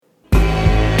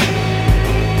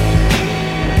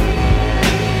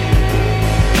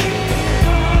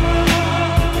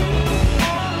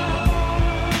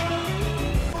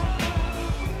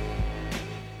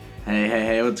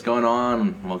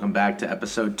welcome back to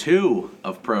episode 2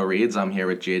 of Pro Reads. I'm here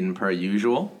with Jaden per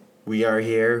usual. We are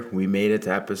here. We made it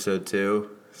to episode 2.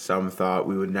 Some thought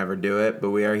we would never do it,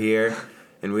 but we are here,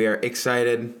 and we are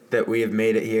excited that we have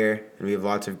made it here, and we have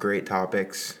lots of great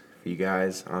topics for you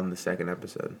guys on the second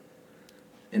episode.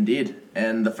 Indeed.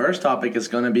 And the first topic is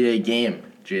going to be a game,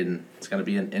 Jaden. It's going to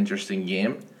be an interesting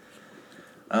game.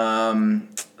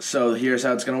 So here's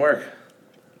how it's going to work.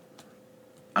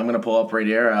 I'm going to pull up right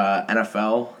here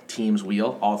NFL teams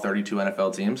wheel, all 32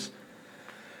 NFL teams.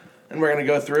 And we're going to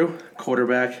go through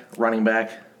quarterback, running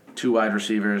back, 2 wide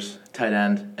receivers, tight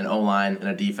end, an O-line, and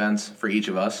a defense for each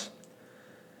of us.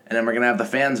 And then we're going to have the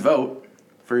fans vote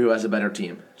for who has a better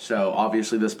team. So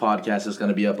obviously this podcast is going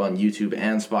to be up on YouTube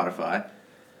and Spotify.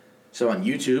 So on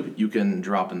YouTube, you can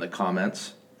drop in the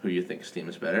comments who you think's team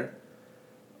is better.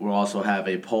 We'll also have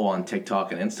a poll on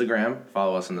TikTok and Instagram.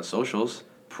 Follow us on the socials.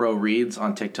 Pro Reads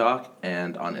on TikTok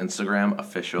and on Instagram,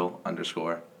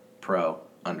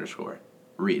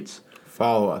 official_pro_reads.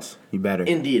 Follow us. You better.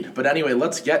 Indeed. But anyway,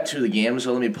 let's get to the game.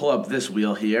 So let me pull up this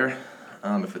wheel here,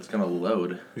 if it's going to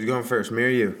load. Who's going first, me or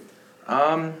you?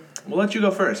 We'll let you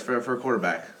go first for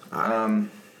quarterback. Are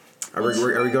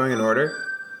we going in order?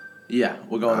 Yeah,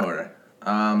 we'll go in order.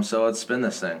 So let's spin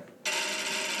this thing.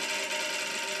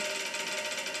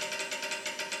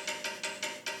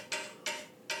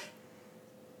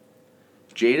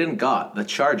 Jaden got the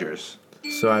Chargers.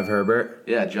 So I have Herbert.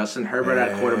 Yeah, Justin Herbert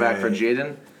at quarterback for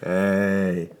Jaden.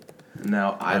 Hey.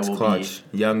 Now That's clutch.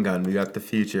 Young gun. We got the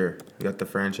future. We got the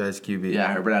franchise QB.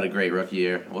 Yeah, Herbert had a great rookie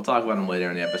year. We'll talk about him later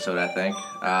in the episode, I think.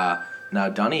 Now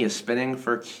Dunny is spinning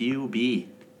for QB.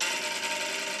 Let's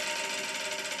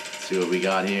see what we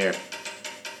got here.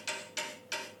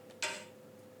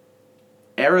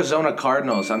 Arizona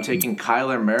Cardinals. I'm taking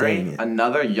Kyler Murray,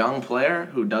 another young player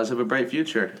who does have a bright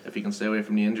future if he can stay away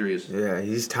from the injuries. Yeah,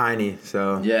 he's tiny,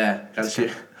 so. Yeah, got to see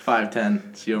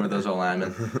 5'10", see over those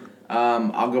linemen.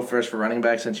 I'll go first for running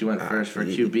back since you went first for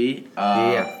QB.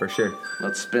 Yeah, for sure.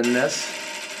 Let's spin this.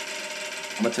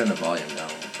 I'm going to turn the volume down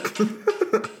a little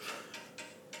bit.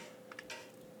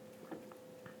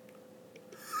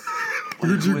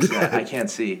 Who is that? I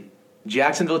can't see.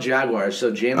 Jacksonville Jaguars.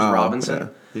 So James Robinson.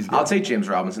 Okay. I'll take James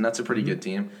Robinson. That's a pretty good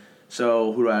team.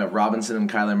 So who do I have? Robinson and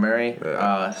Kyler Murray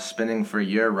spinning for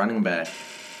your running back.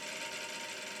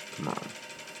 Come on.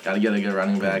 Got to get a good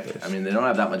running back. I mean, they don't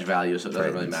have that much value, so it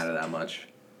doesn't really matter that much.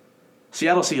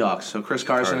 Seattle Seahawks. So Chris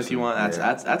Carson, if you want.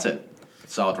 That's it.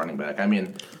 Solid running back. I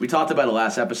mean, we talked about it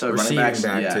last episode. Running backs,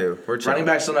 too. Running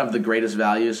backs don't have the greatest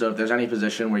value, so if there's any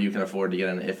position where you can afford to get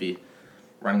an iffy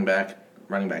running back's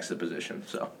the position.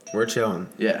 So we're chilling.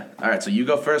 Yeah. All right, so you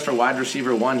go first for wide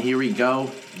receiver 1. Here we go.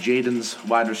 Jaden's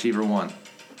wide receiver 1.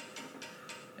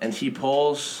 And he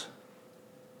pulls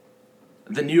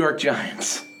the New York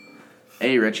Giants.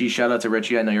 Hey, Richie. Shout out to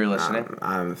Richie. I know you're listening.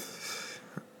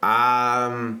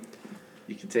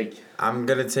 You can take... I'm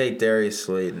going to take Darius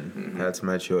Slayton. Mm-hmm. That's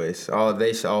my choice.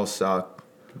 They all suck,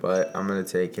 but I'm going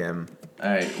to take him. All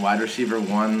right, wide receiver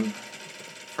 1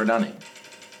 for Dunny.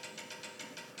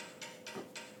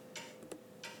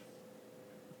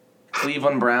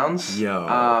 Cleveland Browns. Yo.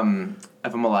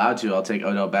 If I'm allowed to, I'll take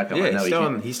Odell Beckham. Yeah,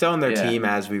 he's still on their team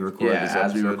as we record this episode. Yeah,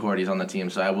 as we record, he's on the team.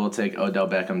 So I will take Odell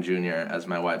Beckham Jr. as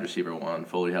my wide receiver 1.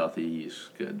 Fully healthy, he's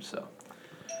good. So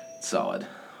solid.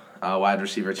 Wide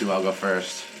receiver 2, I'll go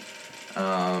first.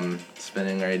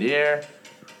 Spinning right here.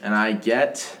 And I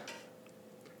get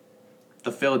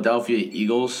the Philadelphia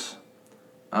Eagles.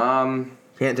 Can't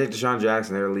take Deshaun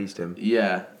Jackson. They released him.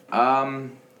 Yeah. I'll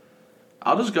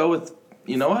just go with...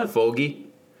 You know what? Folgy?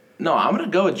 No, I'm gonna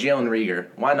go with Jalen Reagor.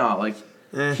 Why not? Like,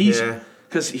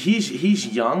 because he's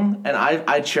young, and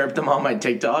I chirped him on my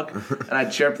TikTok, and I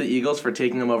chirped the Eagles for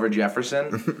taking him over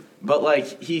Jefferson. But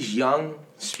like, he's young,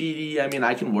 speedy. I mean,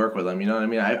 I can work with him. You know what I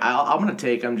mean? I'm gonna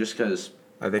take him just because.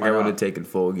 I think I would have taken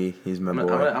Folgy. He's my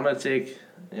boy. I'm gonna take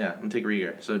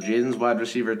Reagor. So Jaden's wide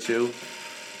receiver 2.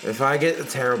 If I get a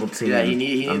terrible team, he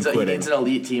needs an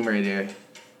elite team right here.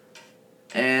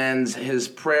 And his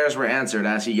prayers were answered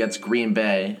as he gets Green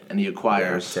Bay and he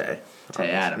acquires Tay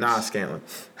Adams. Nah, Scanlon.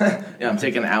 Yeah, I'm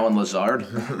taking Allen Lazard.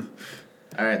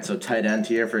 All right, so tight end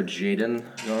here for Jaden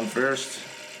going first.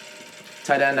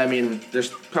 Tight end, I mean, there's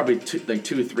probably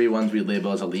 2-3 ones we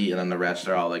label as elite, and then the rest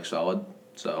are all like solid.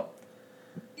 So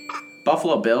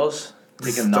Buffalo Bills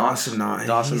taking Dawson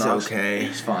Knox. He's okay.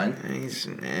 He's fine. He's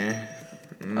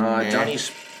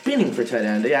Donnie's spinning for tight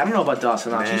end. Yeah, I don't know about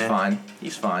Dawson Knox. He's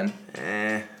fine.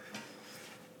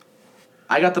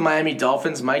 I got the Miami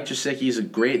Dolphins. Mike Gesicki's a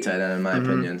great tight end in my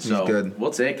opinion. So he's good.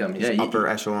 We'll take him. He's upper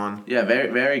echelon. Yeah,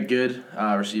 very very good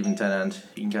receiving tight end.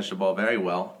 He can catch the ball very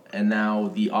well. And now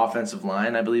the offensive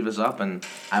line, I believe, is up, and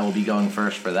I will be going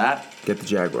first for that. Get the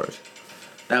Jaguars.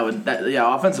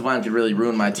 Offensive line could really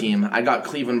ruin my team. I got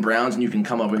Cleveland Browns, and you can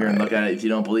come over here and look at it if you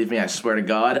don't believe me. I swear to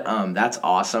God, that's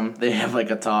awesome. They have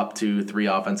like a top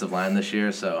 2-3 offensive line this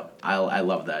year, so I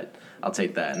love that. I'll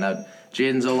take that. Now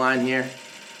Jaden's O-line here.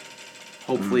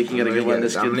 Hopefully he can get a good one. I'm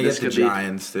gonna get the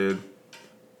Giants, dude.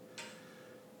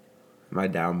 Am I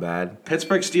down bad?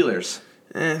 Pittsburgh Steelers.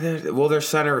 Their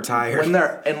center retired. When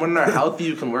they're healthy,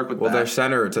 you can work with that. Well, their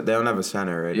center, they don't have a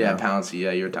center right now. Yeah, Pouncey.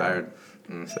 Yeah, you're tired.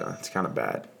 So it's kind of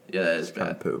bad. Yeah, that is bad.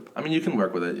 Kind of poop. I mean, you can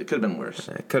work with it. It could have been worse.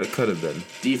 It could have been.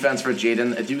 Defense for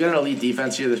Jaden. If you get an elite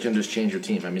defense here, that's going to just change your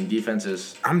team. I mean, defense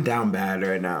is... I'm down bad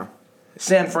right now.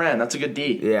 San Fran, that's a good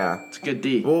D. Yeah. It's a good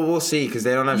D. Well, we'll see, because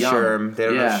they don't have Sherm. They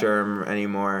don't have Sherm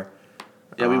anymore.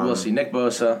 Yeah, we will see. Nick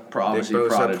Bosa, obviously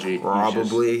prodigy.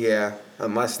 Probably, yeah.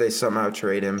 Unless they somehow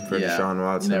trade him for Deshaun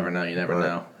Watson. You never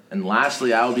know. And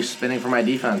lastly, I will be spinning for my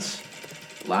defense.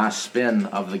 Last spin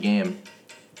of the game.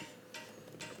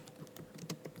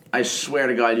 I swear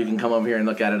to God, you can come over here and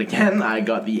look at it again. I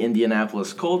got the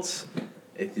Indianapolis Colts.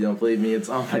 If you don't believe me, it's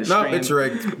on my screen. No, it's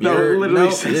rigged.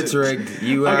 It's rigged.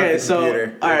 You have okay, the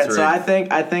computer. All right, so I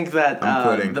think that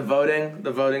the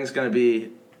voting's going to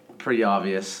be pretty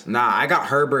obvious. Nah, I got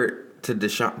Herbert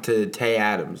to Tay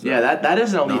Adams. Though. Yeah, that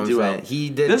is an elite duo. He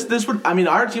did this would. I mean,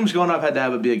 our team's going up head to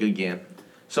head would be a good game.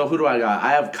 So who do I got?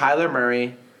 I have Kyler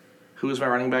Murray. Who is my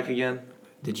running back again?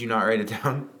 Did you not write it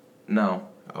down? No.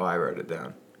 Oh, I wrote it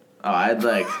down. Oh,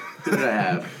 who did I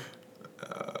have?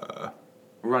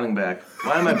 Running back.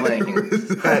 Why am I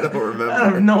blanking? I don't remember. I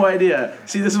have no idea.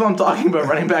 See, this is what I'm talking about.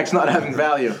 Running backs not having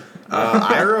value.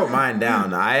 I wrote mine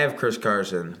down. I have Chris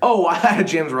Carson. Oh, I had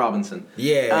James Robinson.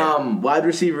 Yeah. Wide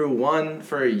receiver 1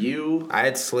 for you. I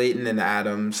had Slayton and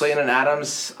Adams.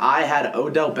 I had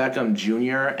Odell Beckham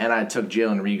Jr. and I took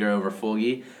Jalen Reagor over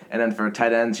Fulghee. And then for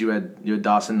tight ends, you had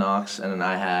Dawson Knox, and then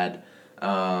I had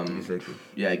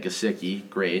Gesicki.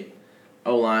 Great.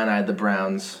 O-line, I had the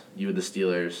Browns. You had the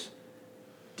Steelers.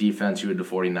 Defense, you had the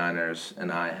 49ers,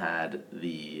 and I had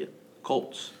the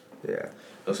Colts. Yeah.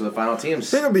 Those are the final teams.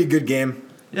 I think it'll be a good game.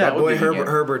 Yeah, that boy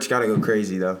Herbert's got to go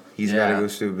crazy, though. He's got to go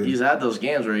stupid. He's had those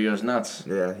games where he goes nuts.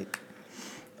 Yeah.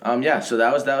 So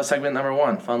that was segment number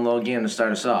 1. Fun little game to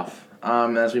start us off.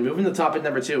 As we move into topic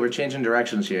number 2, we're changing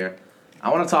directions here. I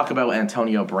want to talk about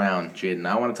Antonio Brown, Jaden.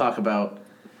 I want to talk about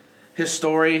his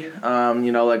story,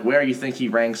 where you think he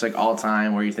ranks all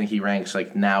time, where you think he ranks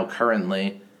now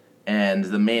currently. And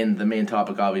the main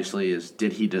topic, obviously, is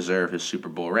did he deserve his Super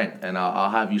Bowl ring? And I'll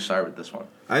have you start with this one.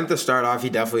 I think to start off, he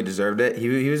definitely deserved it.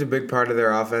 He was a big part of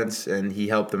their offense, and he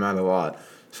helped them out a lot.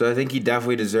 So I think he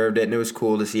definitely deserved it, and it was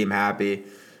cool to see him happy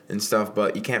and stuff.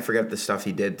 But you can't forget the stuff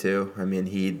he did, too. I mean,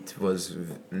 he was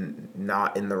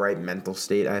not in the right mental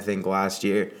state, I think, last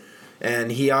year.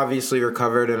 And he obviously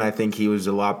recovered, and I think he was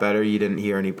a lot better. You didn't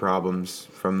hear any problems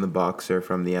from the Bucs or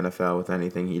from the NFL with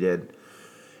anything he did.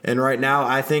 And right now,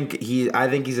 I think he's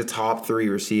a top 3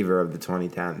 receiver of the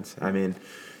 2010s. I mean,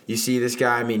 you see this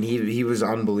guy. I mean, he was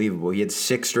unbelievable. He had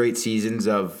 6 straight seasons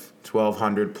of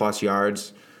 1,200 plus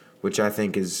yards, which I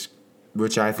think is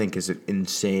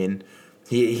insane.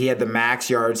 He had the max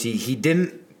yards. He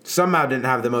somehow didn't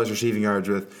have the most receiving yards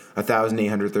with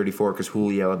 1,834 because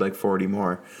Julio had 40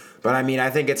 more. But I mean,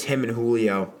 I think it's him and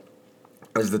Julio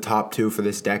as the top 2 for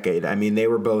this decade. I mean, they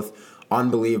were both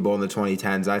unbelievable in the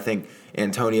 2010s. I think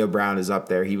Antonio Brown is up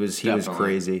there. He was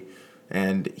crazy,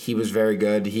 and he was very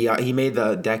good. He made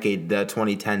the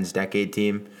 2010s decade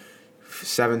team,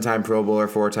 7-time Pro Bowler,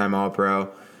 4-time All-Pro,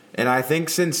 and I think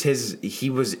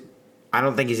I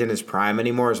don't think he's in his prime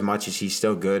anymore as much as he's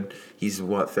still good. He's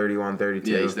 31,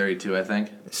 32. Yeah, he's 32, I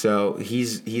think. So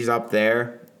he's up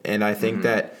there, and I think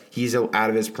that he's out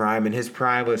of his prime, and his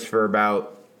prime was for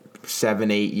about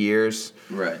 7-8 years.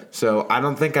 Right. So I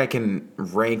don't think I can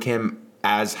rank him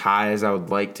as high as I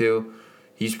would like to.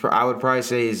 I would probably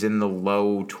say he's in the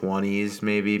low 20s,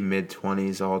 maybe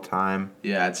mid-20s all time.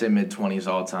 Yeah, I'd say mid-20s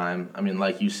all time. I mean,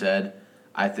 like you said,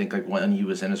 I think when he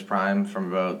was in his prime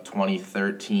from about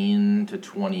 2013 to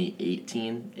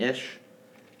 2018-ish,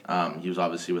 he was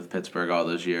obviously with Pittsburgh all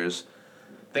those years.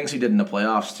 Things he did in the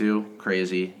playoffs, too,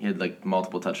 crazy. He had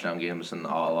multiple touchdown games and a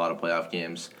lot of playoff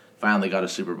games. Finally got a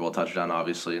Super Bowl touchdown,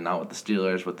 obviously, not with the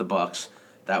Steelers, with the Bucs.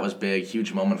 That was big,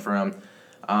 huge moment for him.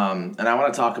 And I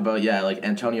want to talk about,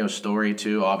 Antonio's story,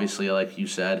 too. Obviously, like you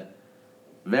said,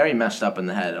 very messed up in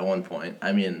the head at one point.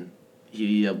 I mean,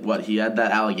 he had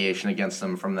that allegation against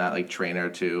him from that, trainer,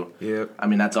 too. Yep. I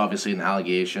mean, that's obviously an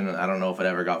allegation. I don't know if it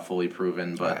ever got fully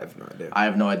proven, but I have no idea. I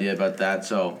have no idea about that,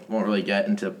 so won't really get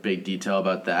into big detail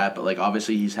about that. But,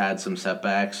 obviously he's had some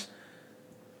setbacks.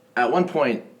 At one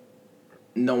point,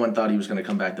 no one thought he was going to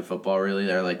come back to football, really.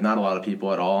 There like not a lot of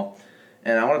people at all.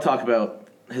 And I want to talk about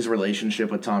his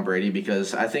relationship with Tom Brady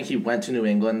because I think he went to New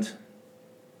England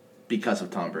because of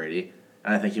Tom Brady.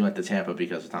 And I think he went to Tampa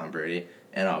because of Tom Brady.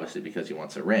 And obviously because he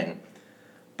wants a ring.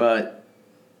 But,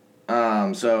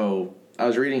 so I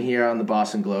was reading here on the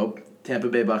Boston Globe, Tampa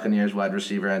Bay Buccaneers wide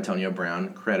receiver Antonio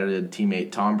Brown credited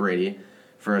teammate Tom Brady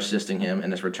for assisting him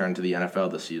in his return to the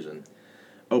NFL this season.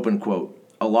 Open quote,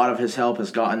 "A lot of his help has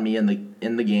gotten me in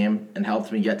the game and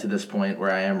helped me get to this point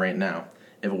where I am right now.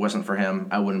 If it wasn't for him,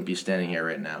 I wouldn't be standing here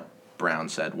right now," Brown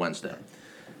said Wednesday.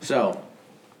 So,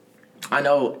 I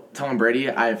know Tom Brady,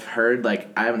 I've heard, I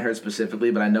haven't heard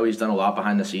specifically, but I know he's done a lot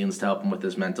behind the scenes to help him with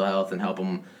his mental health and help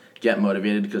him get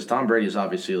motivated because Tom Brady is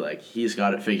obviously, he's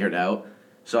got it figured out.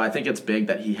 So I think it's big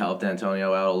that he helped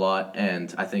Antonio out a lot,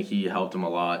 and I think he helped him a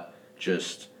lot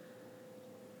just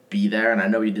be there. And I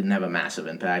know he didn't have a massive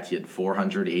impact. He had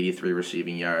 483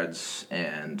 receiving yards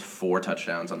and 4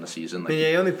 touchdowns on the season.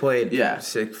 He only played Yeah.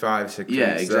 6 weeks.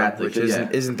 Yeah, exactly. Which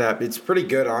isn't that... It's pretty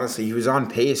good, honestly. He was on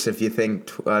pace if you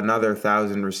think another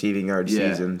 1,000 receiving yard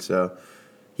season. So,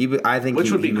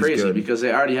 which would be was crazy good. because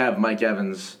they already have Mike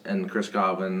Evans and Chris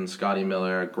Godwin, Scotty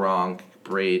Miller, Gronk,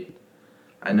 Brait.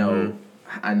 I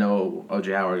know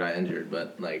O.J. Howard got injured,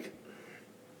 but,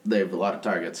 they have a lot of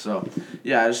targets. So,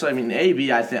 yeah,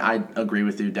 AB, I agree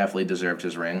with you, definitely deserved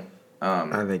his ring.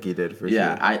 I think he did for sure.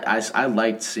 Yeah, I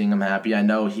liked seeing him happy. I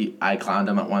know I clowned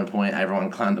him at one point.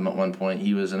 Everyone clowned him at one point.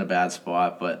 He was in a bad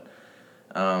spot, but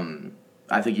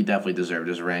I think he definitely deserved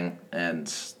his ring.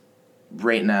 And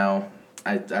right now,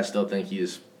 I still think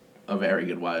he's a very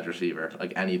good wide receiver.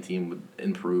 Any team would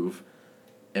improve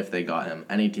if they got him.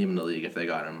 Any team in the league, if they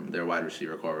got him, their wide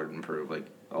receiver core would improve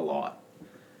a lot.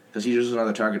 Because he's just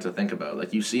another target to think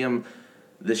about. You see him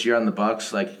this year on the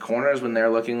Bucs, corners when they're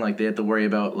looking, they have to worry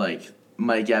about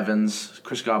Mike Evans,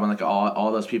 Chris Godwin,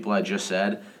 all those people I just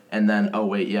said, and then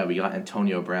we got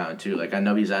Antonio Brown too. I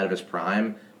know he's out of his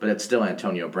prime, but it's still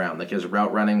Antonio Brown. His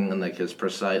route running and his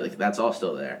precise, that's all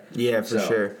still there. Yeah, for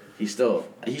sure. He's still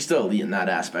elite in that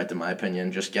aspect, in my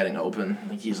opinion. Just getting open,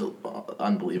 he's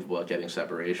unbelievable at getting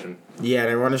separation. Yeah, and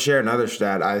I want to share another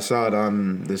stat. I saw it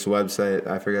on this website.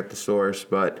 I forget the source,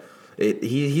 but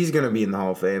he's going to be in the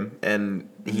Hall of Fame, and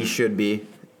he should be.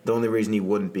 The only reason he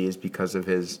wouldn't be is because of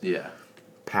his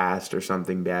past or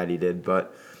something bad he did.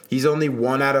 But he's only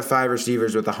 1 out of 5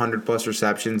 receivers with 100-plus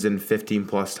receptions and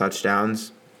 15-plus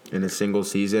touchdowns in a single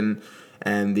season.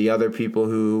 And the other people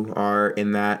who are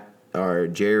in that are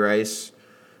Jerry Rice,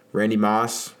 Randy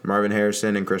Moss, Marvin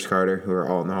Harrison, and Chris Carter, who are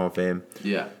all in the Hall of Fame.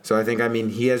 Yeah. So I think,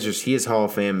 he is Hall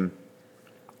of Fame.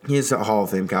 He is a Hall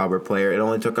of Fame caliber player. It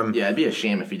only took him... Yeah, it'd be a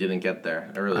shame if he didn't get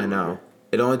there. I know.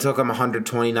 It only took him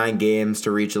 129 games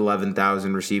to reach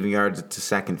 11,000 receiving yards. It's the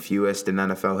second fewest in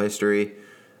NFL history.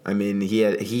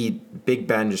 Big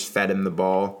Ben just fed him the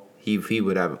ball. He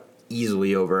would have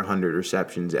easily over 100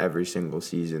 receptions every single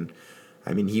season.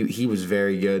 He was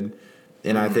very good.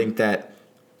 And I think that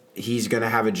he's going to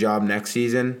have a job next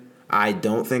season. I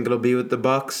don't think it'll be with the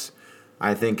Bucs.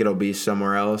 I think it'll be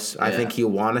somewhere else. Yeah. I think he'll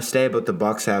want to stay, but the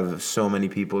Bucs have so many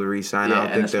people to re-sign. Yeah,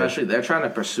 and especially they're trying to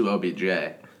pursue OBJ.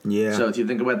 Yeah. So if you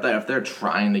think about that, if they're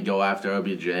trying to go after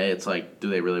OBJ, it's do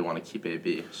they really want to keep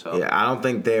AB? So yeah, I don't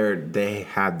think they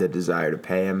have the desire to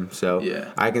pay him. So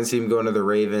yeah. I can see him going to the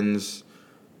Ravens,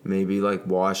 maybe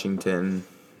Washington,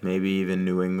 maybe even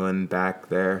New England back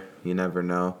there. You never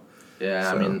know.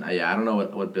 Yeah, so. I don't know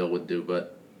what Bill would do,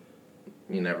 but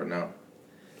you never know.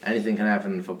 Anything can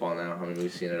happen in football now.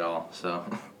 We've seen it all. So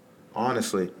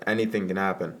honestly, anything can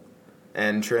happen.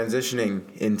 And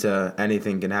transitioning into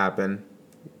anything can happen,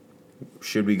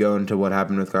 should we go into what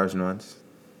happened with Carson Wentz?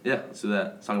 Yeah, let's do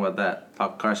that. Let's talk about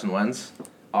that. Carson Wentz,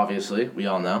 obviously, we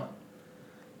all know,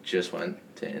 just went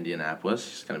to Indianapolis.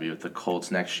 He's going to be with the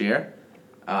Colts next year.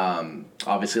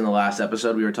 Obviously, in the last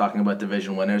episode, we were talking about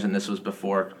division winners, and this was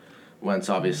before Wentz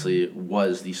obviously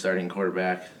was the starting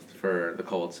quarterback for the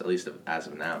Colts, at least as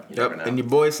of now. You never know. And your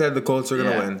boy said the Colts are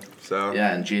going to win. So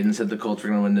yeah, and Jaden said the Colts were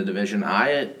going to win the division.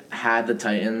 I had the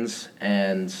Titans,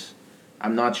 and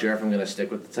I'm not sure if I'm going to stick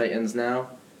with the Titans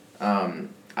now.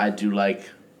 I do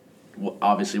like,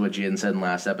 obviously, what Jaden said in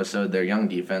last episode. Their young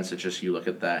defense, it's just you look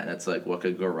at that, and it's what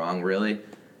could go wrong, really?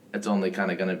 It's only kind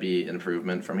of going to be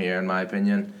improvement from here, in my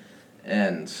opinion.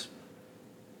 And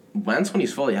Wentz, when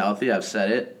he's fully healthy, I've said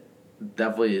it,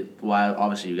 definitely,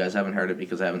 obviously you guys haven't heard it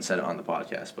because I haven't said it on the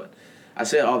podcast, but I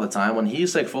say it all the time. When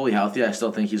he's fully healthy, I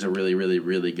still think he's a really, really,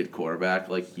 really good quarterback.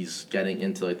 He's getting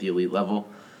into the elite level.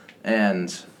 And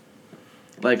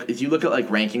if you look at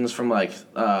rankings from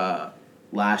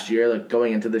last year,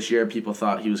 going into this year, people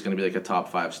thought he was going to be a top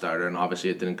 5 starter, and obviously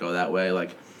it didn't go that way.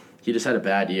 he just had a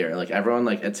bad year. Like everyone,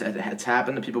 like it's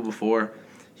happened to people before.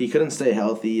 He couldn't stay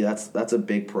healthy. That's a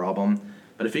big problem.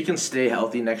 But if he can stay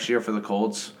healthy next year for the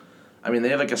Colts, I mean, they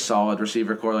have like a solid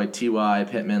receiver core like T.Y.,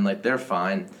 Pittman, like they're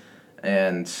fine.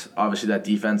 And obviously that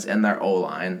defense and their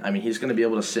O-line. I mean, he's going to be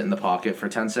able to sit in the pocket for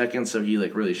 10 seconds, so he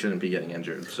like really shouldn't be getting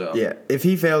injured. So yeah, if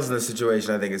he fails in this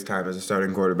situation, I think his time as a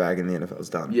starting quarterback in the NFL is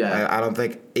done. Yeah. I don't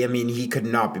think. I mean, he could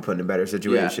not be put in a better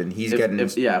situation. He's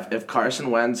if Carson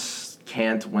Wentz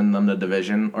can't win them the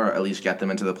division or at least get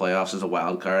them into the playoffs as a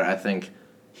wild card, I think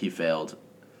he failed.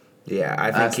 Yeah,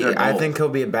 I think he'll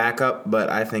be a backup,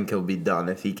 but I think he'll be done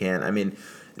if he can't. I mean.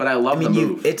 But I love the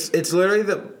move. It's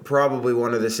literally probably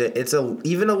one of the it's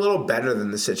even a little better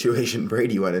than the situation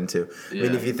Brady went into. Yeah. I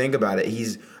mean, if you think about it,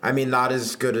 he's not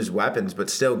as good as weapons, but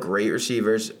still great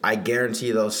receivers. I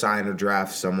guarantee they'll sign or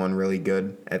draft someone really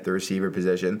good at the receiver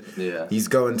position. Yeah, he's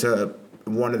going to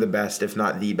one of the best, if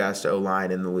not the best,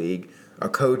 O-line in the league. A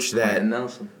coach that Quentin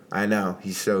Nelson. I know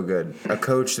he's so good. A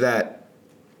coach that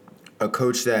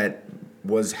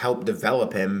was helped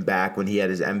develop him back when he had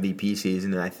his MVP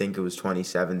season, and I think it was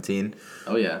 2017.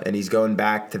 Oh, yeah. And he's going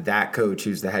back to that coach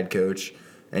who's the head coach,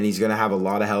 and he's going to have a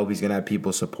lot of help. He's going to have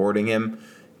people supporting him.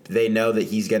 They know that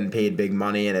he's getting paid big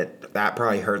money, and that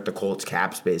probably hurt the Colts'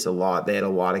 cap space a lot. They had a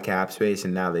lot of cap space,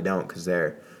 and now they don't because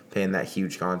they're paying that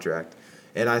huge contract.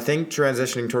 And I think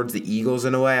transitioning towards the Eagles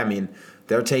in a way, I mean,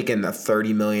 they're taking a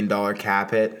 $30 million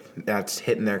cap hit. That's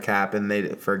hitting their cap,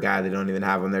 and for a guy they don't even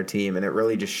have on their team. And it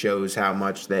really just shows how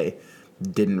much they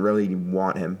didn't really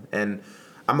want him. And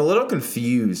I'm a little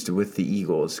confused with the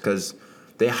Eagles because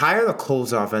they hire the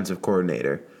Colts offensive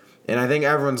coordinator. And I think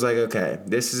everyone's like, okay,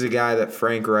 this is a guy that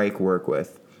Frank Reich worked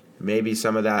with. Maybe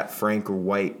some of that Frank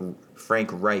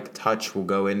Reich touch will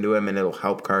go into him, and it'll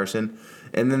help Carson.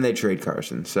 And then they trade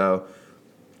Carson. So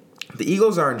the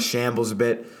Eagles are in shambles a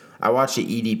bit. I watched an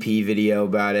EDP video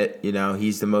about it. You know,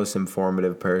 he's the most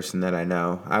informative person that I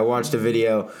know. I watched a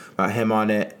video about him on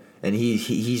it, and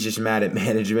he's just mad at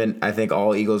management. I think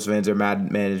all Eagles fans are mad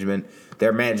at management.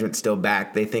 Their management's still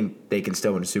back. They think they can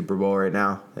still win a Super Bowl right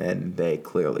now, and they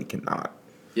clearly cannot.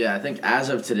 Yeah, I think as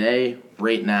of today,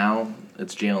 right now,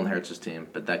 it's Jalen Hurts' team,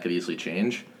 but that could easily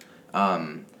change. I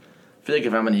feel like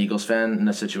if I'm an Eagles fan in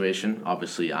a situation,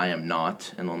 obviously I am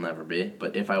not and will never be,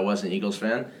 but if I was an Eagles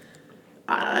fan,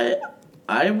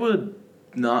 I would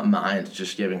not mind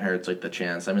just giving Hurts like the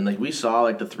chance. I mean, like we saw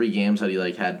like the 3 games that he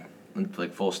like had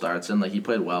like full starts in. Like he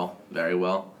played well, very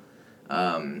well,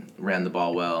 ran the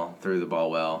ball well, threw the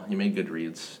ball well. He made good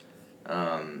reads,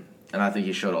 and I think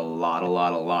he showed a lot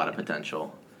of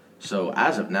potential. So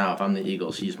as of now, if I'm the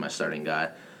Eagles, he's my starting guy.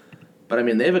 But I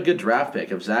mean, they have a good draft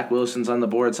pick. If Zach Wilson's on the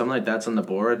board, something like that's on the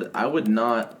board, I would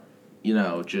not,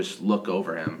 just look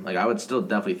over him. Like I would still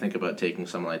definitely think about taking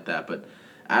someone like that, but.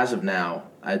 As of now,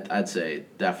 I'd say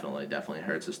definitely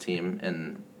hurts his team.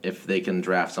 And if they can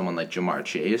draft someone like Jamar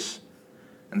Chase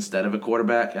instead of a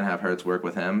quarterback and have Hurts work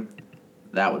with him,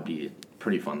 that would be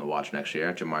pretty fun to watch next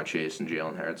year. Jamar Chase and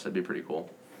Jalen Hurts, that'd be pretty cool.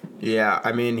 Yeah,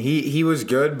 I mean, he was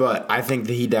good, but I think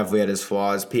that he definitely had his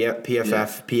flaws.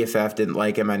 PFF didn't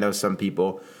like him. I know some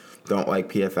people don't like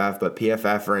PFF, but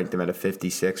PFF ranked him at a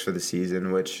 56 for the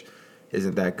season, which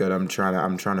isn't that good. I'm trying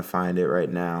to find it right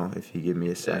now. If you give me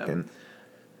a second. Yeah.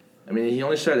 I mean, he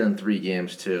only started in 3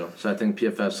 games, too. So I think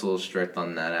PFF's a little strict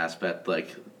on that aspect.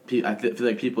 Like, I feel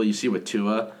like people you see with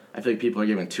Tua, I feel like people are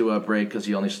giving Tua a break because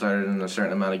he only started in a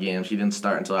certain amount of games. He didn't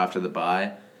start until after the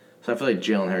bye. So I feel like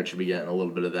Jalen Hurts should be getting a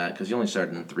little bit of that because he only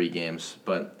started in 3 games.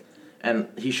 And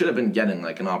he should have been getting,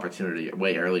 like, an opportunity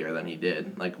way earlier than he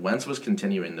did. Like, Wentz was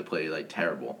continuing to play, like,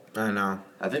 terrible. I know.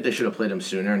 I think they should have played him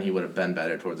sooner, and he would have been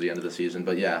better towards the end of the season.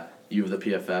 But, yeah. You have the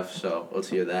PFF, so let's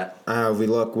hear that.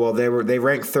 They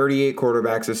ranked 38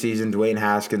 quarterbacks this season. Dwayne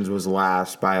Haskins was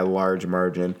last by a large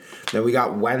margin. Then we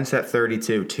got Wentz at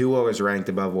 32. Tua was ranked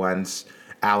above Wentz.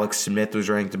 Alex Smith was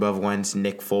ranked above Wentz.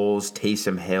 Nick Foles,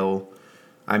 Taysom Hill.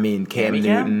 I mean, Cam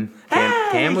Newton.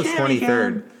 Cam was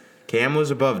 23rd. Cam was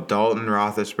above Dalton,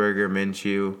 Roethlisberger,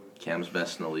 Minshew. Cam's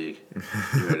best in the league.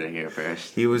 You heard it here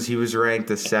first. He was ranked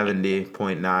a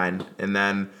 70.9, and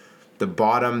then. The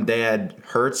bottom, they had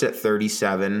Hurts at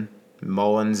 37.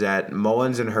 Mullins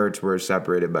and Hurts were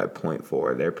separated by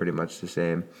 0.4. They're pretty much the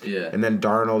same. Yeah. And then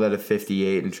Darnold at a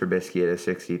 58 and Trubisky at a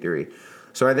 63.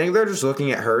 So I think they're just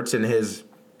looking at Hurts and his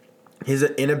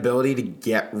inability to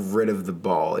get rid of the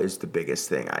ball is the biggest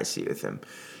thing I see with him.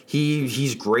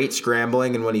 He's great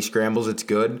scrambling, and when he scrambles, it's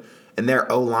good. And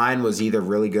their O-line was either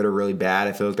really good or really bad.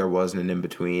 I feel like there wasn't an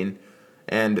in-between.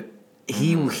 And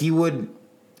he would...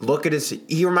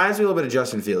 he reminds me a little bit of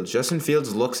Justin Fields. Justin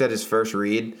Fields looks at his first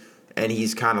read, and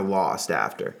he's kind of lost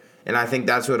after. And I think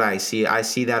that's what I see. I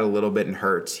see that a little bit in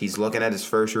Hurts. He's looking at his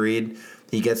first read.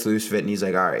 He gets loose of it, and he's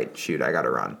like, all right, shoot, I got to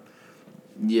run.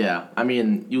 Yeah, I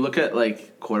mean, you look at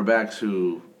like quarterbacks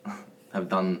who have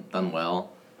done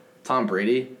well. Tom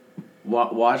Brady,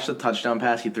 watch the touchdown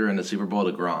pass he threw in the Super Bowl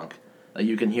to Gronk. Like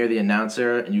you can hear the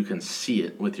announcer and you can see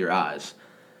it with your eyes.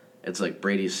 It's like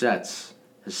Brady sets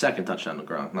his second touchdown to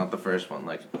Gronk, not the first one.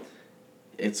 Like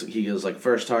he goes like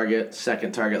first target,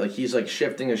 second target. Like he's like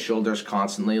shifting his shoulders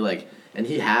constantly. Like and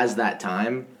he has that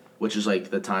time, which is like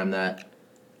the time that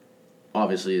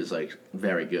obviously is like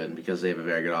very good because they have a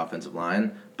very good offensive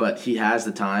line, but he has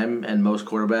the time, and most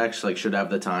quarterbacks like should have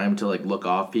the time to like look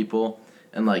off people.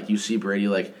 And like you see Brady,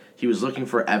 like he was looking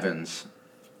for Evans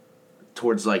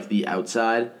towards like the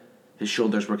outside, his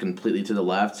shoulders were completely to the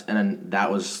left, and then that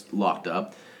was locked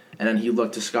up. And then he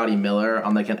looked to Scotty Miller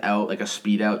on like an out, like a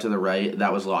speed out to the right,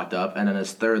 that was locked up. And then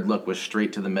his third look was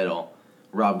straight to the middle,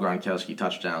 Rob Gronkowski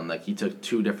touchdown. Like he took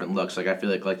two different looks. Like I feel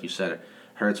like you said,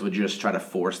 Hurts would just try to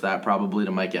force that probably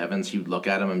to Mike Evans. He would look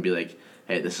at him and be like,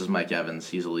 hey, this is Mike Evans.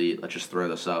 He's elite. Let's just throw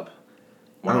this up.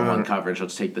 One-on-one coverage.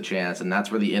 Let's take the chance. And that's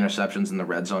where the interceptions in the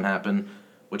red zone happen,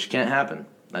 which can't happen.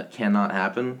 That cannot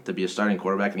happen. To be a starting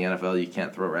quarterback in the NFL, you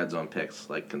can't throw red zone picks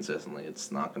like consistently.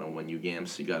 It's not going to win you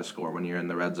games. You got to score when you're in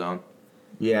the red zone.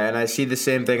 Yeah, and I see the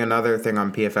same thing, another thing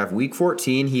on PFF. Week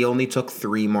 14, he only took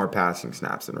 3 more passing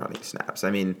snaps than running snaps.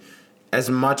 I mean, as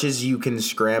much as you can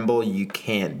scramble, you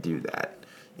can't do that.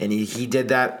 And he did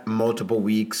that multiple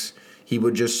weeks. He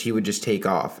would just take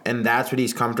off. And that's what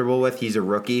he's comfortable with. He's a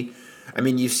rookie. I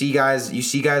mean, you see guys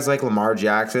like Lamar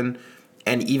Jackson,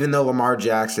 and even though Lamar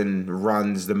Jackson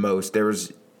runs the most,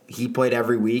 he played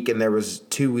every week, and there was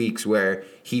 2 weeks where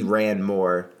he ran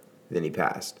more than he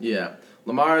passed. Yeah.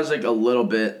 Lamar is like a little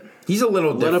bit. He's a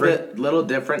little different. Little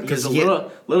different. He's a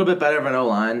little bit better of an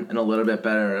O-line and a little bit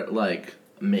better like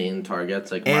main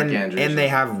targets like Mark Andrews. And they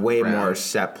have way more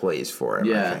set plays for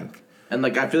him, I think. And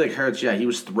like I feel like Hurts, he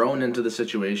was thrown into the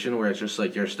situation where it's just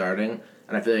like you're starting,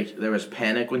 and I feel like there was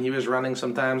panic when he was running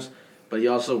sometimes, but he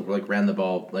also like ran the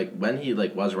ball like when he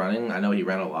like was running. I know he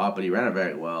ran a lot, but he ran it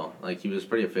very well. Like he was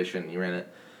pretty efficient. He ran it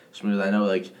smooth. I know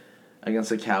like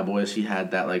against the Cowboys, he had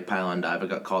that like pylon dive. It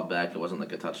got called back. It wasn't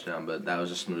like a touchdown, but that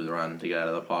was a smooth run to get out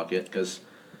of the pocket because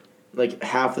like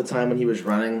half the time when he was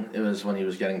running, it was when he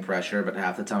was getting pressure, but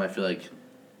half the time I feel like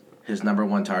his number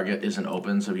one target isn't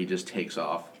open, so he just takes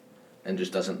off and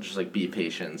just doesn't just like be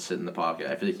patient and sit in the pocket.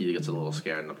 I feel like he gets a little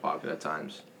scared in the pocket at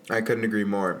times. I couldn't agree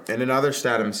more. And another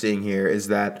stat I'm seeing here is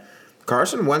that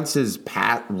Carson Wentz's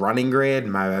running grade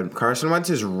on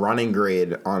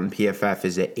PFF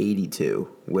is at 82,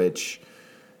 which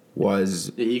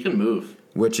was he can move.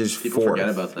 Which is People fourth. Forget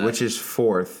about that. Which is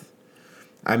fourth.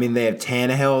 I mean, they have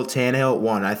Tannehill at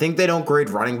 1. I think they don't grade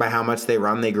running by how much they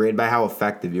run. They grade by how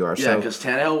effective you are. Yeah, because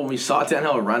Tannehill, when we saw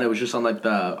Tannehill run, it was just on like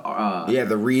the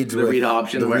the read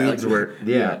option.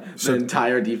 The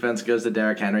entire defense goes to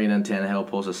Derrick Henry, and then Tannehill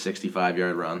pulls a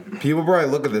 65-yard run. People probably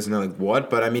look at this and they're like, what?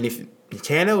 But I mean, if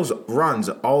Tannehill's runs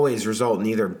always result in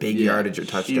either big yardage or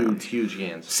touchdowns. Huge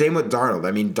gains. Same with Darnold.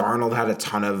 I mean, Darnold had a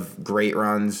ton of great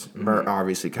runs,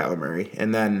 obviously Kyler Murray.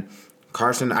 And then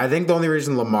Carson, I think the only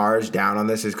reason Lamar is down on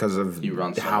this is because of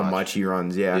how much he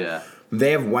runs. Yeah.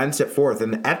 They have Wentz at 4th.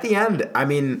 And at the end, I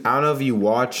mean, I don't know if you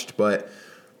watched, but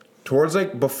towards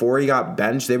like before he got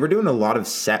benched, they were doing a lot of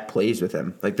set plays with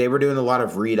him. Like they were doing a lot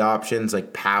of read options,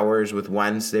 like powers with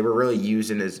Wentz. They were really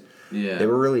using his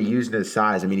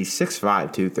size. I mean, he's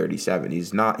 6'5", 237.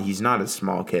 He's not a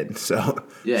small kid. So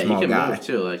yeah, small he can guy. move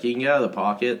too. Like he can get out of the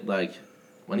pocket. Like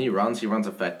when he runs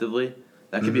effectively.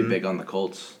 That could be big on the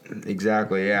Colts.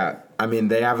 Exactly, yeah. I mean,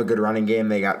 they have a good running game.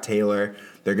 They got Taylor.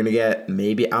 They're going to get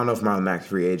maybe, I don't know if Marlon Mack's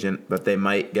free agent, but they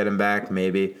might get him back,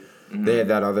 maybe. They have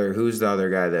that who's the other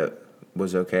guy that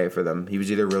was okay for them? He was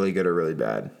either really good or really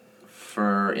bad.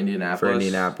 For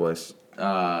Indianapolis?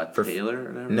 Taylor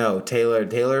or whatever? No, Taylor.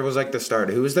 Taylor was like the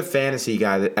starter. Who was the fantasy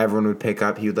guy that everyone would pick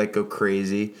up? He would like go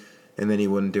crazy, and then he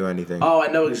wouldn't do anything. Oh, I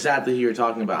know exactly who you're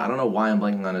talking about. I don't know why I'm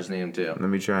blanking on his name, too. Let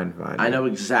me try and find it. I know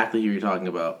exactly who you're talking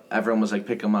about. Everyone was like,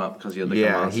 pick him up because he had like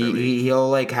a monster week. He'll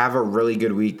like have a really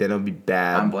good week, then he'll be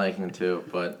bad. I'm blanking too,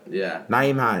 but yeah.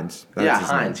 Nyheim Hines.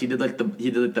 Hines. He did like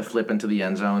the flip into the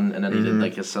end zone, and then he did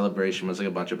like his celebration was like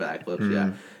a bunch of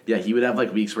backflips. Yeah. He would have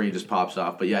like weeks where he just pops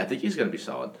off, but yeah, I think he's gonna be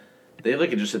solid. They have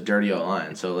like just a dirty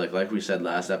O-line, so like we said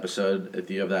last episode,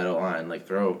 if you have that O-line, like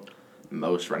throw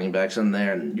most running backs in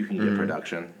there, and you can get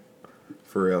production.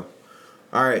 For real.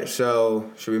 All right,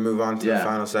 so should we move on to the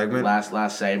final segment?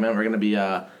 Last segment, we're going to be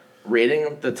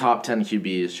rating the top 10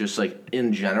 QBs, just like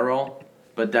in general,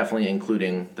 but definitely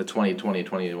including the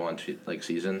 2020-21 like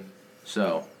season.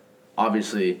 So,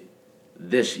 obviously,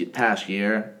 this past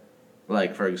year,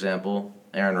 like, for example,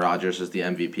 Aaron Rodgers is the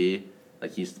MVP.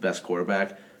 Like, he's the best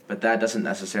quarterback. But that doesn't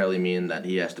necessarily mean that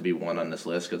he has to be one on this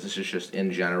list because this is just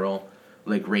in general,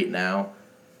 like, right now.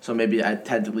 So maybe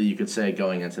technically you could say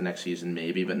going into next season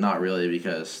maybe, but not really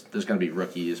because there's going to be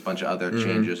rookies, a bunch of other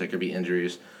changes. There could be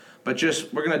injuries. But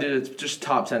we're going to do just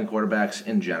top 10 quarterbacks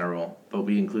in general, but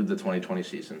we include the 2020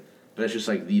 season. But it's just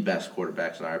like the best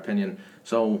quarterbacks in our opinion.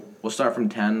 So we'll start from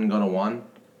 10 and go to 1.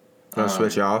 We'll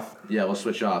switch off? Yeah, we'll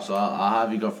switch off. So I'll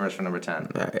have you go first for number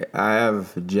 10. All right. I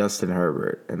have Justin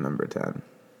Herbert at number 10.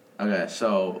 Okay,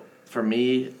 so for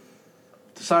me,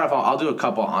 to start off, I'll do a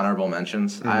couple honorable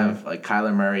mentions. I have like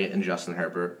Kyler Murray and Justin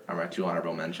Herbert are my 2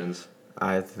 honorable mentions.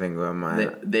 I think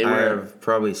mine. They I were have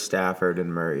probably Stafford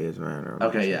and Murray as my honorable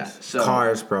okay. mentions. Yeah, so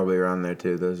Carr's probably around there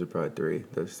too. Those are probably 3.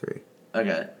 Those 3.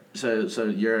 okay. So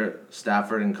you're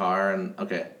Stafford and Carr and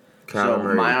okay. Kyler so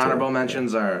Murray my too. honorable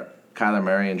mentions are Kyler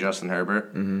Murray and Justin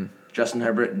Herbert. Mm-hmm. Justin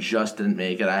Herbert just didn't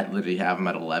make it. I literally have him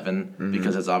at 11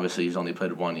 because it's obviously he's only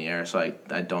played 1 year, so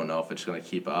I don't know if it's going to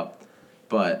keep up.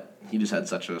 But he just had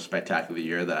such a spectacular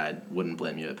year that I wouldn't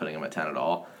blame you at putting him at 10 at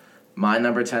all. My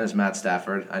number 10 is Matt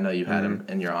Stafford. I know you had him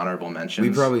in your honorable mentions.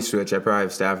 We probably switch. I probably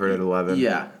have Stafford at 11.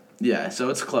 Yeah. So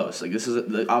it's close. Like this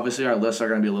is obviously our lists are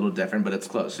going to be a little different, but it's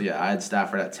close. So yeah, I had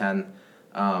Stafford at 10.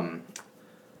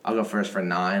 I'll go first for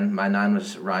 9. My 9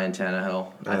 was Ryan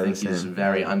Tannehill. I think he's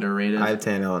very underrated. I have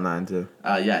Tannehill at 9 too.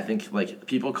 Yeah, I think like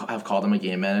people have called him a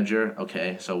game manager.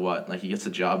 Okay, so what? Like he gets the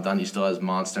job done. He still has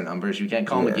monster numbers. You can't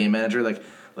call him a game manager. Like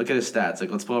look at his stats. Like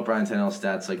let's pull up Ryan Tannehill's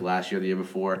stats. Like last year, the year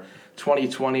before,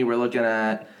 2020, we're looking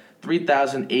at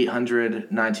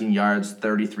 3,819 yards,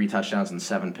 33 touchdowns, and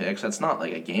 7 picks. That's not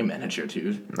like a game manager,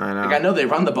 dude. I know. Like I know they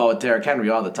run the ball with Derrick Henry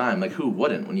all the time. Like who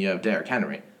wouldn't when you have Derrick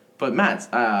Henry? But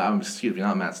not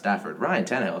Matt Stafford. Ryan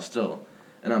Tannehill is still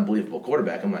an unbelievable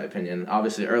quarterback, in my opinion.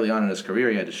 Obviously, early on in his career,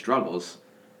 he had his struggles,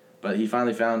 but he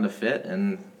finally found a fit,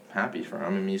 and happy for him. I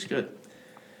mean, he's good.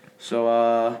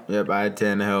 So, Yep, I had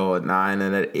Tannehill at 9,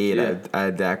 and at 8, Yeah. I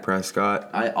had Dak Prescott.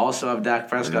 I also have Dak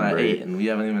Prescott at Number 8, eight. and we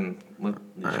haven't even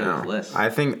looked at his list. I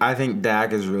think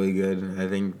Dak is really good. I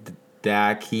think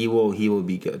Dak he will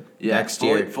be good. Yeah, Next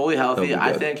year, fully healthy. he'll be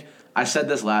I good. think I said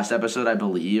this last episode, I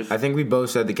believe. I think we both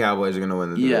said the Cowboys are going to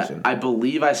win the Yeah, division. I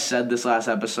believe I said this last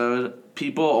episode.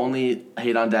 People only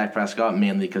hate on Dak Prescott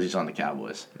mainly because he's on the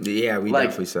Cowboys. Yeah, we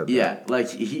definitely said that. Yeah, like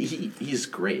he's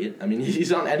great. I mean,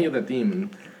 he's on any other team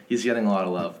and he's getting a lot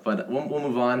of love. But we'll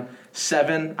move on.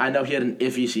 7. I know he had an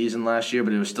iffy season last year,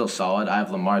 but it was still solid. I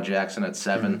have Lamar Jackson at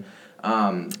 7.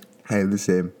 I have the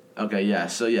same. Okay, yeah.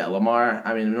 So yeah, Lamar.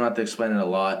 I mean, we don't have to explain it a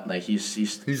lot. Like he's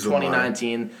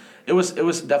 2019. It was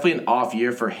definitely an off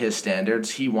year for his standards.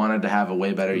 He wanted to have a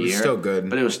way better year. was still good.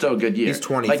 But it was still a good year. He's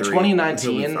 23. Like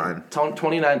 2019, He'll be fine.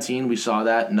 2019, we saw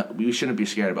that. No, we shouldn't be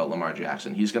scared about Lamar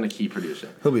Jackson. He's going to keep producing.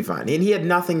 He'll be fine. And he had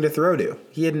nothing to throw to.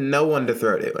 He had no one to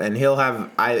throw to. And he'll have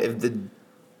if the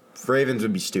Ravens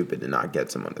would be stupid to not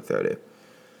get someone to throw to.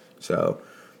 So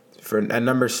at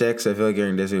number 6, I feel like you're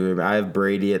going to disagree. But I have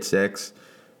Brady at 6.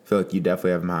 I feel like you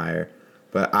definitely have him higher.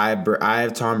 But I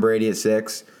have Tom Brady at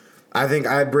 6. I think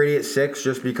I have Brady at 6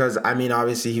 just because, I mean,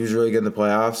 obviously he was really good in the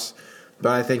playoffs.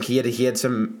 But I think he had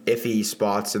some iffy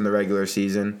spots in the regular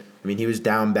season. I mean, he was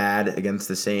down bad against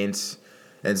the Saints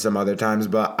and some other times.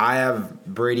 But I have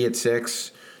Brady at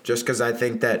 6 just because I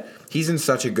think that he's in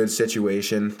such a good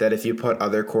situation that if you put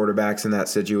other quarterbacks in that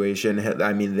situation,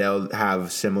 I mean, they'll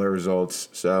have similar results.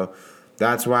 So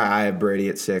that's why I have Brady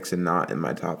at 6 and not in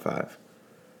my top 5.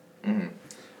 Mm-hmm.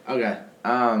 Okay.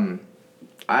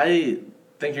 I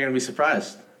think you're going to be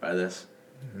surprised by this.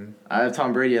 Mm-hmm. I have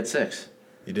Tom Brady at 6.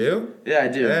 You do? Yeah, I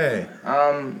do. Hey.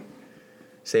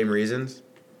 Same reasons?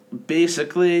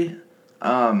 Basically,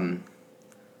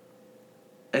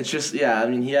 it's just, yeah, I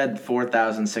mean, he had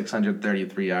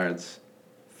 4,633 yards,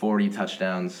 40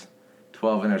 touchdowns,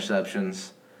 12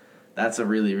 interceptions. That's a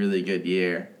really, really good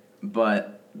year.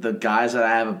 But the guys that I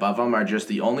have above him are just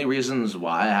the only reasons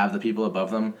why I have the people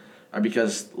above them are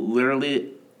because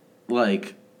literally,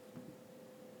 like,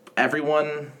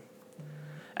 everyone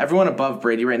above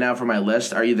Brady right now for my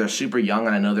list are either super young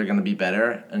and I know they're going to be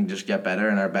better and just get better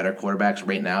and are better quarterbacks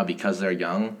right now because they're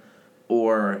young,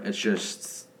 or it's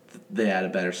just they had a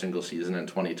better single season in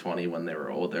 2020 when they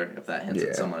were older, if that hints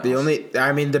at someone else.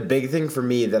 The big thing for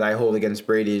me that I hold against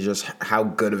Brady is just how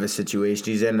good of a situation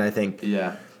he's in. I think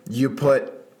you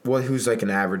put, who's like an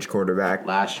average quarterback?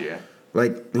 Last year.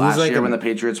 Like, last year when the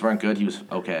Patriots weren't good, he was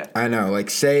okay. I know.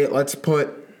 Like, let's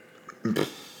put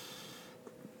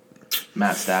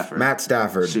Matt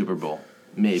Stafford. Super Bowl.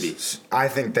 maybe. I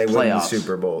think they win the Playoffs.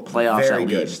 Super Bowl. Playoffs Very at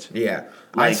good. least. Yeah.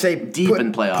 Like, I'd say deep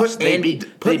in playoffs. Put They Andy,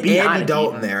 beat Andy Heineke.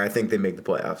 Dalton there. I think they make the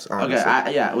playoffs, honestly.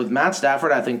 Okay, with Matt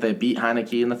Stafford, I think they beat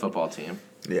Heineke and the football team.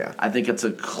 Yeah. I think it's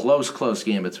a close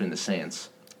game between the Saints.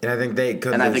 And I think they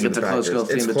could And I lose think to it's the a close Packers.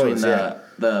 team It's between close, yeah.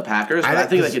 the Packers, but I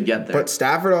think they could get there. But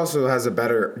Stafford also has a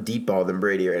better deep ball than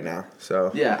Brady right now. So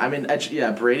Yeah, I mean,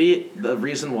 Brady, the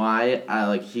reason why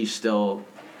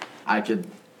I could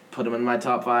put him in my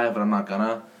top 5, but I'm not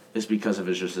gonna, is because of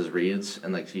his reads.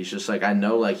 And, he's just, I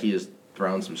know, he has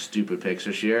thrown some stupid picks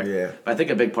this year. Yeah. But I think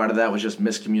a big part of that was just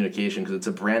miscommunication because it's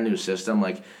a brand new system.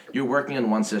 You're working in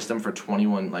one system for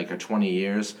 21, or 20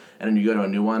 years, and then you go to a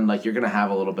new one, you're going to have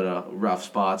a little bit of rough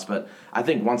spots. But I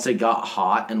think once they got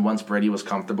hot and once Brady was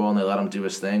comfortable and they let him do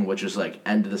his thing, which is,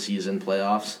 end of the season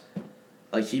playoffs,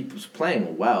 he was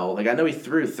playing well. I know he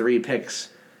threw 3 picks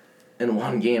in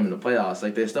one game in the playoffs.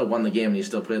 They still won the game and he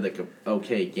still played, an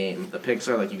okay game. The picks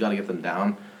are, you got to get them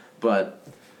down. But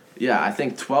yeah, I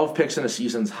think 12 picks in a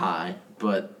season's high,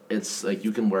 but it's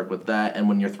you can work with that. And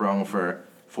when you're throwing for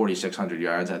 4,600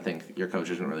 yards, I think your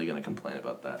coach isn't really going to complain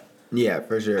about that. yeah,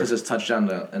 for sure. Because his touchdown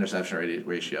to interception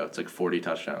ratio, it's 40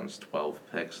 touchdowns, 12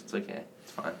 picks. It's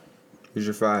it's fine. Who's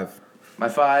your 5? My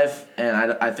 5,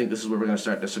 and I think this is where we're going to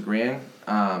start disagreeing,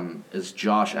 is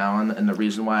Josh Allen. And the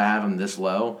reason why I have him this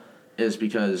low is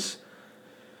because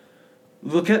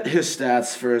look at his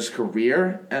stats for his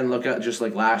career and look at just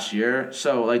last year.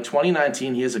 So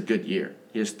 2019, he has a good year.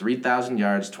 He has 3,000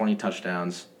 yards, 20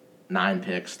 touchdowns, 9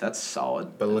 picks. That's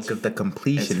solid. But look at the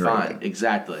completion It's rating. fine.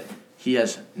 Exactly. He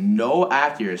has no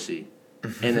accuracy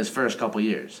in his first couple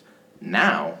years.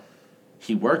 Now,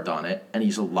 he worked on it, and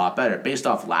he's a lot better. Based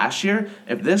off last year,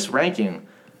 if this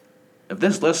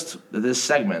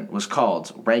segment was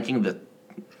called ranking the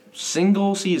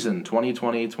single season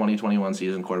 2020-2021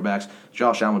 season quarterbacks,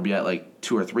 Josh Allen would be at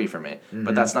 2 or 3 for me.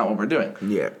 But that's not what we're doing.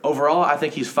 Yeah. Overall, I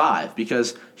think he's 5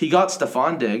 because he got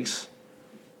Stephon Diggs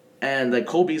and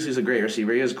Cole Beasley's a great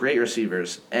receiver. He has great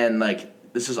receivers. And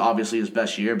this is obviously his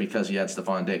best year because he had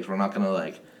Stephon Diggs. We're not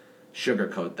gonna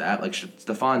sugarcoat that.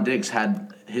 Stephon Diggs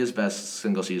had his best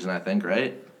single season, I think,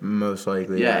 right? Most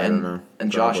likely. Yeah, I don't know.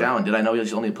 and Josh Allen did. I know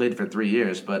he's only played for 3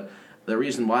 years, but the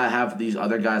reason why I have these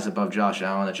other guys above Josh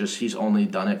Allen, it's just he's only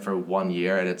done it for 1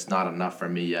 year, and it's not enough for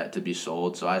me yet to be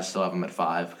sold. So I still have him at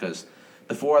 5 because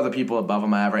the 4 other people above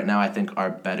him I have right now I think are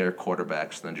better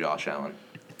quarterbacks than Josh Allen.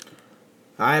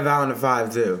 I have Allen at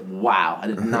 5 too. Wow, I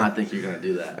did not think you were gonna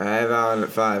do that. I have Allen at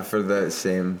 5 for the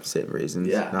same reasons.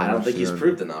 Yeah, Not I don't much think he's to-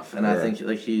 proved enough, and I Yeah.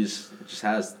 think he's just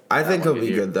has. I that think one he'll be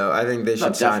year. good though. I think they No,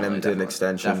 should sign him to an definitely,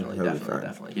 extension. He'll be fine.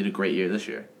 Definitely. He had a great year this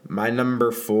year. My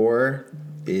number 4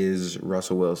 is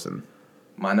Russell Wilson.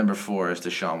 My number 4 is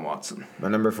Deshaun Watson. My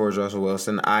number 4 is Russell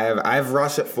Wilson. I have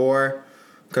Russ at 4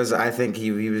 because I think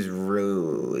he was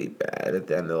really bad at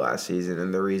the end of last season,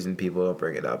 and the reason people don't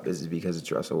bring it up is because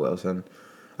it's Russell Wilson.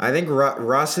 I think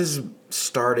Russ has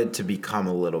started to become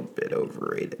a little bit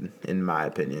overrated, in my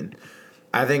opinion.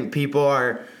 I think people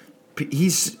are.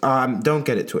 He's don't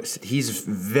get it twisted. He's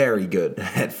very good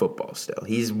at football still.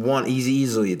 He's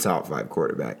easily a top 5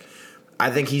 quarterback.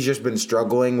 I think he's just been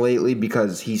struggling lately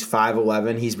because he's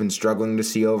 5'11". He's been struggling to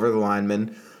see over the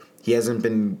linemen. He hasn't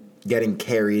been getting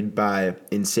carried by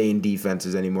insane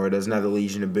defenses anymore. Doesn't have the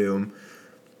Legion of Boom.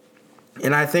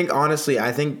 And I think, honestly, the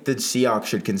Seahawks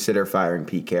should consider firing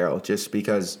Pete Carroll just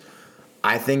because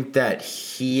I think that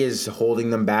he is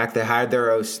holding them back. They fired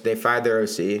their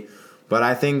OC.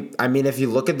 But if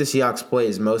you look at the Seahawks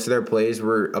plays, most of their plays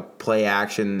were a play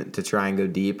action to try and go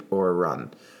deep or a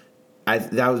run.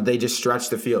 They just stretched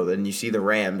the field. And you see the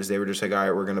Rams, they were just all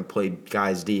right, we're going to play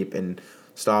guys deep and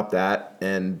stop that.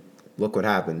 And look what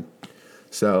happened.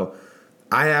 So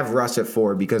I have Russ at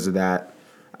 4 because of that.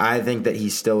 I think that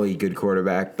he's still a good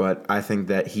quarterback, but I think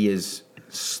that he is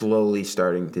slowly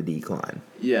starting to decline.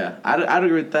 Yeah, I'd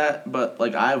agree with that, but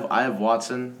I have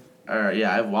Watson, I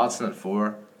have Watson at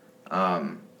 4,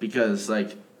 because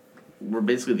we're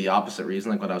basically the opposite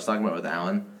reason, what I was talking about with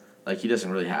Allen. He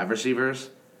doesn't really have receivers,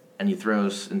 and he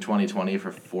throws in 2020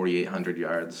 for 4,800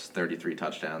 yards, 33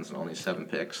 touchdowns, and only 7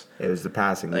 picks. It was the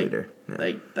passing leader.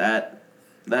 Yeah.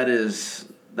 That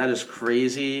is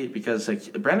crazy because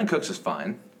Brandon Cooks is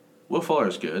fine. Will Fuller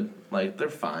is good. They're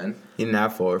fine. He didn't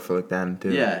have Fuller for then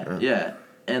too. Yeah.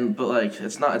 But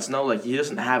it's no he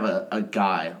doesn't have a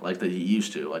guy that he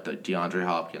used to, the DeAndre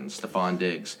Hopkins, Stephon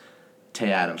Diggs,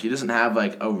 Tay Adams. He doesn't have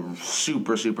a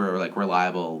super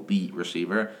reliable elite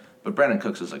receiver. But Brandon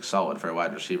Cooks is solid for a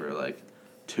wide receiver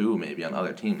 2 maybe on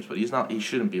other teams. But he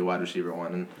shouldn't be a wide receiver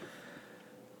 1, and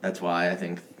that's why I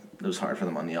think it was hard for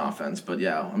them on the offense. But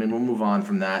yeah, I mean, we'll move on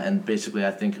from that. And basically,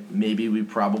 I think maybe we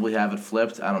probably have it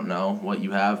flipped. I don't know what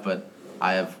you have, but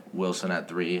I have Wilson at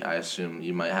 3. I assume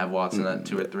you might have Watson at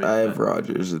 2 or 3. I have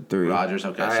Rodgers at 3. Rodgers,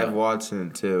 okay. I have Watson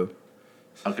at 2.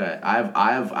 Okay,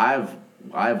 I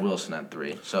have Wilson at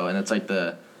 3. So, and it's like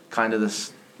the kind of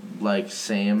this like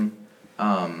same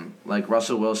like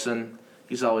Russell Wilson.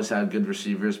 He's always had good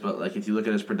receivers, but like if you look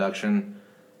at his production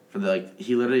for the like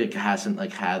he literally like, hasn't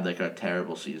like had like a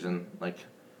terrible season. Like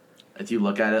if you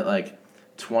look at it like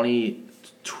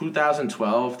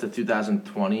 2012 to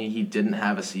 2020, he didn't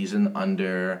have a season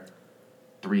under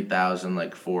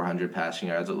 3,400 passing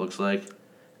yards, it looks like.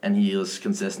 And he was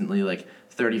consistently like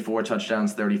 34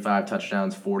 touchdowns, 35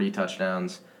 touchdowns, 40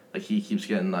 touchdowns. Like he keeps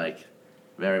getting like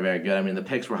very, very good. I mean, the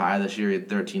picks were high this year. He had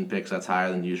 13 picks. That's higher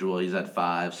than usual. He's at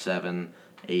 5, 7,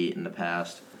 8 in the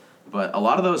past. But a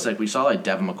lot of those, like we saw, like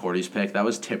Devin McCourty's pick, that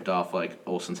was tipped off like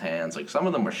Olsen's hands. Like some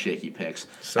of them were shaky picks.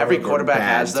 Every quarterback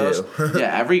has those.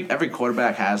 Yeah, every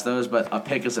quarterback has those. But a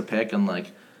pick is a pick, and like,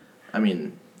 I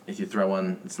mean, if you throw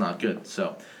one, it's not good.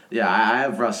 So yeah, I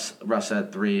have Russ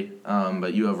at 3.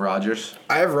 But you have Rodgers.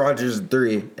 I have Rodgers at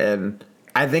 3, and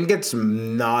I think it's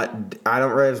not. I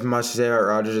don't really have much to say about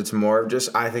Rodgers. It's more of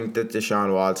just I think that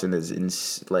Deshaun Watson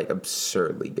is like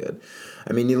absurdly good.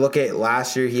 I mean, you look at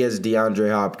last year, he has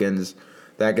DeAndre Hopkins.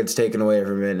 That gets taken away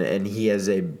from him, and he has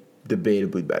a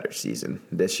debatably better season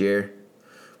this year.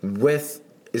 With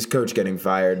his coach getting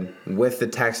fired, with the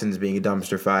Texans being a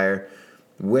dumpster fire,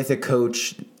 with a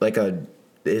coach like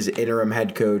his interim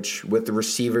head coach, with the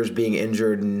receivers being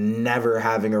injured, never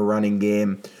having a running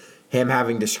game, him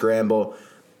having to scramble,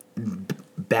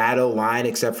 bad O-line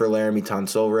except for Laramie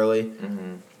Tunsil, really.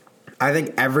 Mm-hmm. I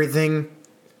think everything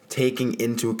taking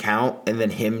into account, and then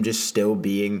him just still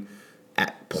being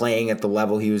playing at the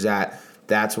level he was at,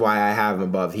 that's why I have him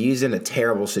above. He's in a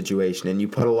terrible situation, and you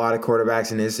put a lot of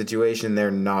quarterbacks in his situation, they're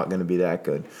not going to be that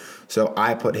good. So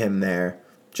I put him there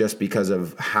just because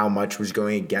of how much was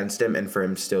going against him and for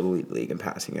him still to lead the league in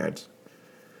passing yards.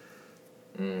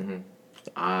 Mm-hmm.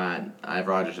 I have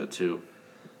Rodgers at 2.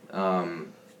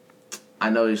 I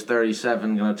know he's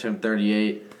 37, going to turn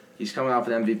 38. He's coming off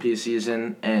an MVP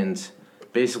season, and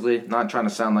basically, not trying to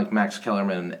sound like Max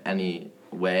Kellerman in any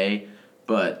way,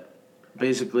 but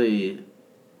basically,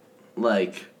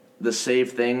 like, the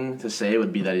safe thing to say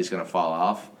would be that he's going to fall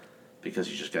off because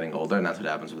he's just getting older, and that's what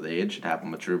happens with age. It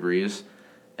happened with Drew Brees.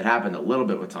 It happened a little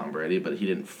bit with Tom Brady, but he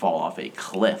didn't fall off a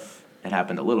cliff. It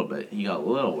happened a little bit. He got a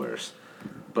little worse.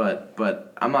 But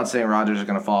I'm not saying Rodgers is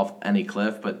going to fall off any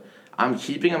cliff, but I'm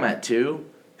keeping him at 2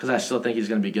 because I still think he's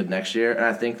going to be good next year. And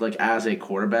I think, like, as a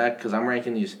quarterback, because I'm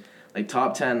ranking these – like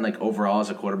top 10, like overall as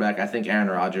a quarterback, I think Aaron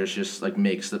Rodgers just like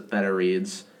makes the better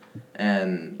reads,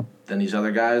 and than these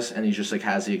other guys, and he just like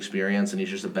has the experience, and he's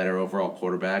just a better overall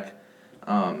quarterback.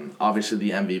 Obviously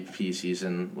the MVP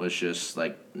season was just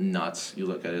like nuts. You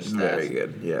look at his stats, very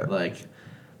good, yeah, like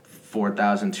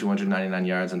 4,299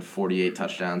 yards and 48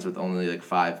 touchdowns with only like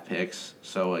 5 picks.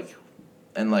 So like,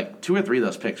 and like 2 or 3 of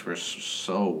those picks were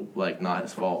so like not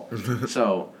his fault.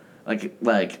 So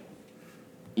like.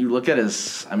 You look at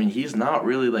his, I mean, he's not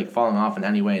really, like, falling off in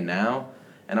any way now,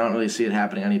 and I don't really see it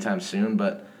happening anytime soon,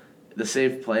 but the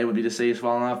safe play would be to say he's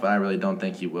falling off, but I really don't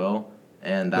think he will,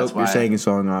 and that's why... You're saying he's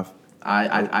falling off.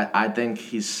 I think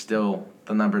he's still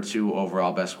the number 2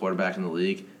 overall best quarterback in the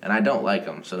league, and I don't like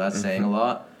him, so that's saying a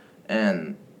lot,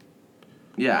 and,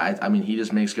 yeah, I mean, he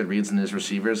just makes good reads in his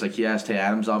receivers. Like, he has Tay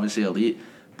Adams, obviously elite,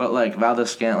 but, like,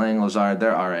 Valdez-Scantling, Lazard,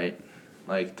 they're all right.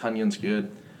 Like, Tunyon's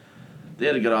good. They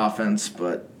had a good offense,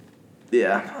 but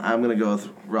yeah, I'm going to go with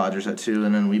Rodgers at 2.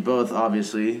 And then we both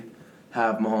obviously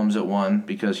have Mahomes at 1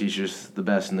 because he's just the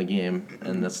best in the game,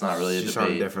 and that's not really a debate. Just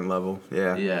on a different level,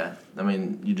 yeah. Yeah, I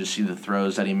mean, you just see the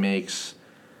throws that he makes,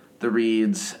 the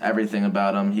reads, everything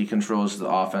about him. He controls the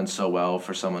offense so well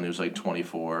for someone who's like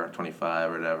 24, 25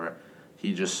 or whatever.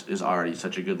 He just is already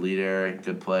such a good leader,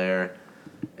 good player.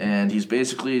 And he's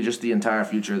basically just the entire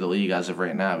future of the league as of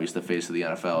right now. He's the face of the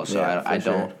NFL, so yeah, I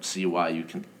don't see why you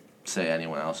can say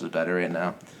anyone else is better right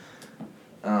now.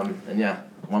 And yeah,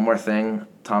 one more thing.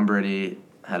 Tom Brady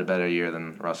had a better year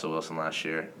than Russell Wilson last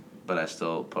year, but I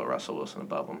still put Russell Wilson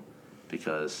above him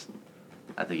because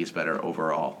I think he's better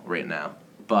overall right now.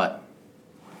 But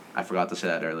I forgot to say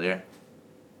that earlier.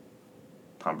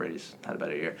 Tom Brady's had a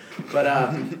better year. But,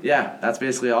 yeah, that's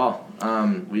basically all.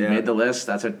 We made the list.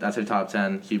 That's our top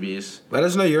 10 QBs. Let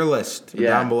us know your list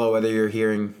down below, whether you're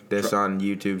hearing this on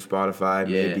YouTube, Spotify,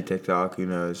 maybe TikTok, who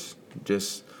knows.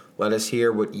 Just let us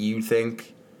hear what you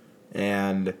think.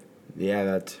 And,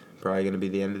 yeah, probably going to be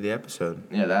the end of the episode.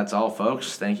 Yeah, that's all,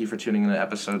 folks. Thank you for tuning in to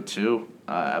episode 2.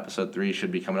 Episode 3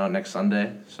 should be coming out next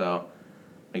Sunday, so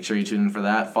make sure you tune in for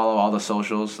that. Follow all the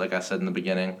socials, like I said in the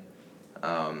beginning.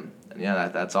 And yeah,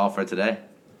 that's all for today.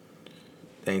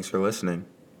 Thanks for listening.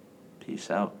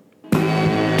 Peace out.